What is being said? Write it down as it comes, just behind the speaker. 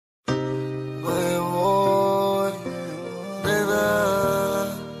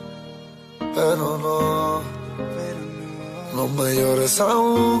llores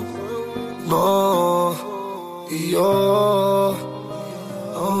aún, no. Y yo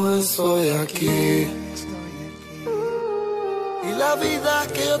aún estoy aquí. Y la vida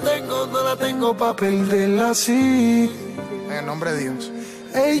que yo tengo no la tengo pa' perderla así. En el nombre de Dios.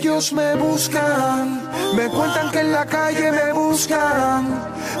 Ellos me buscan, me cuentan que en la calle me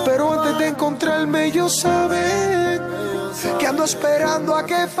buscan, pero antes de encontrarme ellos saben que ando esperando a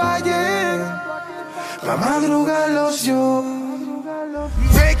que fallen, pa' madrugarlos yo.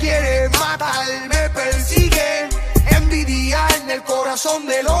 Me quieren matar, me persiguen, envidia en el corazón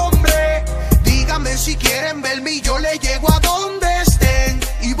del hombre. Díganme si quieren verme y yo le llego a donde estén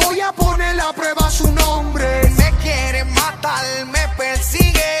y voy a poner a prueba su nombre. Me quieren matar, me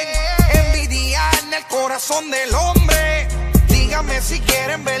persiguen, envidia en el corazón del hombre. Díganme si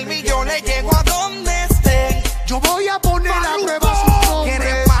quieren verme y yo le llego a donde estén. Yo voy a poner a prueba sus nombres.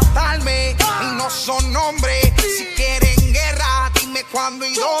 Quieren matarme y no son nombres. Si quieren guerra, dime cuándo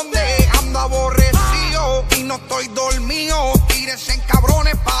y dónde. Ando aborrecido y no estoy dormido. Tírense en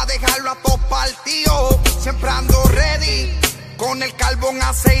cabrones pa' dejarlo a todos partidos. Siempre ando ready, con el carbón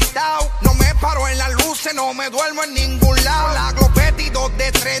aceitado. No me paro en las luces, no me duermo en ningún lado. La glopeti, 2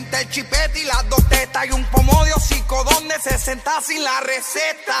 de 30, el chipete y las 2 tetas. Y un pomo de hocico donde se senta sin la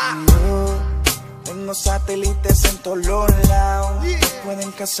receta. Tengo satélites en todos los lados. No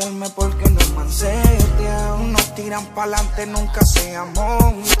pueden casarme porque no me han seteado. Nos tiran pa'lante, nunca se han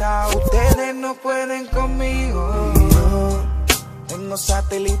montado. Ustedes no pueden conmigo. Tengo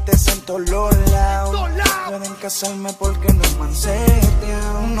satélites en todos los lados. No pueden casarme porque no me han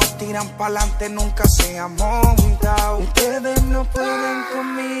seteado. Nos tiran pa'lante, nunca se han montado. Ustedes no pueden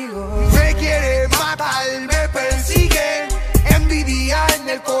conmigo. Me quieren matar, me persiguen, envidia en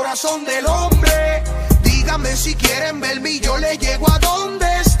el corazón del hombre. Díganme si quieren verme y yo le llego a donde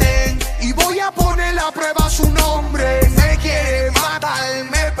estén y voy a poner a prueba su nombre. Me quieren matar,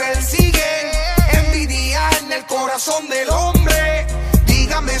 me persiguen, envidia en el corazón del hombre.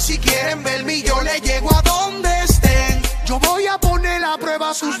 Díganme si quieren verme y yo le llego a donde estén. Yo voy a poner a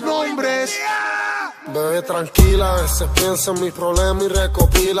prueba sus nombres. Bebé, tranquila, a veces piensa en mis problemas y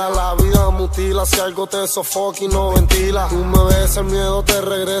recopila. La vida mutila, si algo te sofoca y no ventila. Tú me ves, el miedo te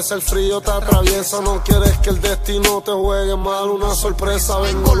regresa, el frío te atraviesa. No quieres que el destino te juegue mal, una sorpresa,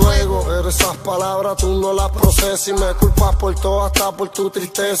 vengo luego. Pero esas palabras tú no las procesas y me culpas por todo, hasta por tu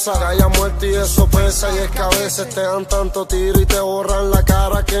tristeza. Que haya muerte y eso pesa, y es que a veces te dan tanto tiro y te borran la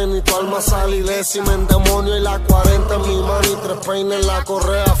cara que ni tu alma sale ilesa. Y me endemonio y la 40 en mi mano y 3 peines en la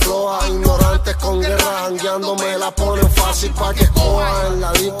correa floja. Ignorantes con guerra jangueando me la ponen fácil pa' que escoja. En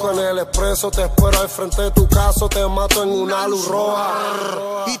la disco, en el expreso, te espero al frente de tu caso, te mato en una luz roja.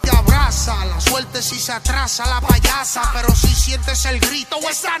 Y te abraza, la suerte si se atrasa la payasa, pero si sientes el grito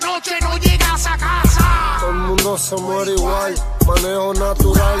esta noche no llegas a casa. Todo el mundo se muere igual, manejo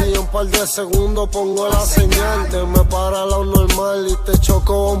natural y en un par de segundos pongo la señal. Te me para lo normal y te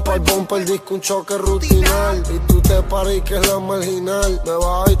choco bumper, disco un choque rutinal. Y tú te paras y que es la marginal. Me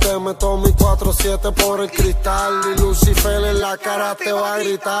bajo y te meto mi 4-7 por el cristal. Y Lucifer en la cara te va a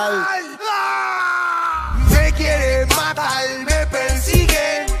gritar. Me quieren matar, me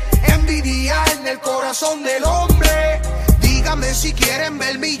persiguen, envidia en el corazón del hombre. Díganme si quieren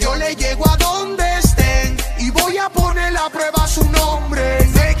verme y yo le llego a donde estén y voy a poner a prueba su nombre.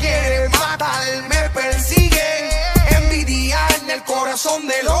 Me quieren matar, me persiguen, envidia en el corazón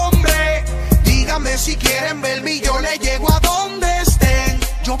del hombre. Díganme si quieren verme y yo le llego a donde estén.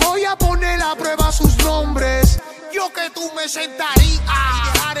 Yo voy a poner a prueba sus nombres. Yo que tú me sentaría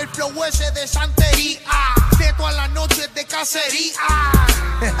y dejar el flow ese de santería, de todas las noches de cacería.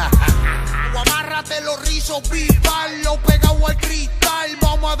 O amárrate los rizos, bilbal, lo pegado al cristal.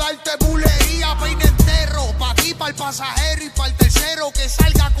 Vamos a darte bulería, peine entero, pa' ti, pa' el pasajero y pa' el tercero. Que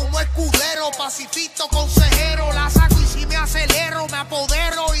salga como escudero, pacifista consejero. La saco y si me acelero, me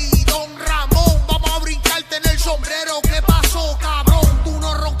apodero. Y Don Ramón, vamos a brincarte en el sombrero. ¿Qué pasó, cabrón? Tú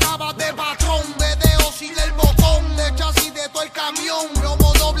no roncabas de patrón, de dedo sin el botón, de chasis de todo el camión,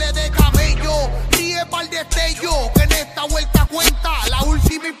 lomo doble de camello. Ríe pa'l destello, que en esta vuelta cuenta la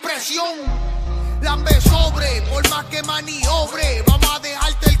última impresión. Lambe sobre, por más que maniobre, vamos a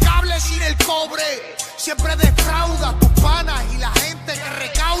dejarte el cable sin el cobre. Siempre defrauda tus panas y la gente que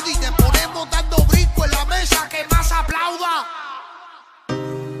recauda y te ponemos dando brinco en la mesa que más aplauda.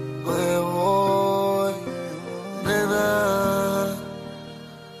 Me voy, nena,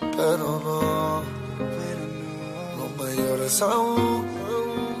 pero no me llores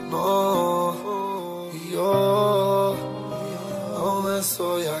aún, no. Y yo aún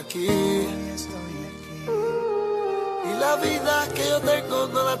estoy aquí. Y la vida que yo tengo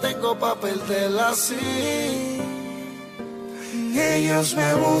no la tengo pa' perderla así. Ellos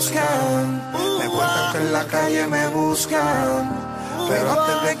me buscan, me cuentan que en la calle me buscan, pero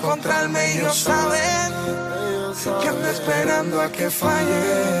antes de encontrarme ellos saben que ando esperando a que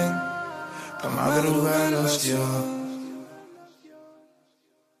fallen, pa' madrugarlos yo.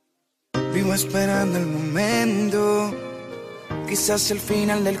 Vivo esperando el momento, quizás el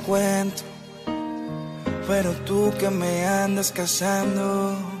final del cuento, pero tú que me andas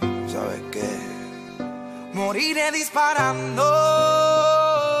cazando, ¿sabes qué? Moriré disparando.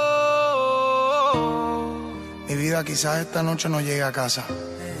 Mi vida, quizás esta noche no llegue a casa,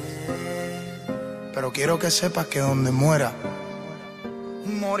 pero quiero que sepas que donde muera,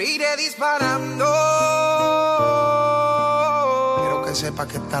 moriré disparando. Quiero que sepas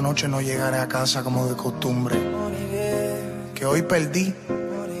que esta noche no llegaré a casa como de costumbre. Moriré, que hoy perdí,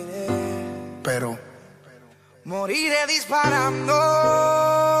 moriré, pero moriré disparando.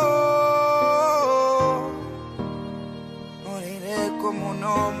 Moriré como un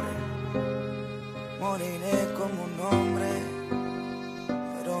hombre, moriré como un hombre,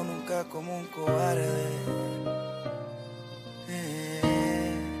 pero nunca como un cobarde.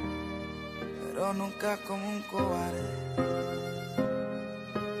 Pero nunca como un cobarde.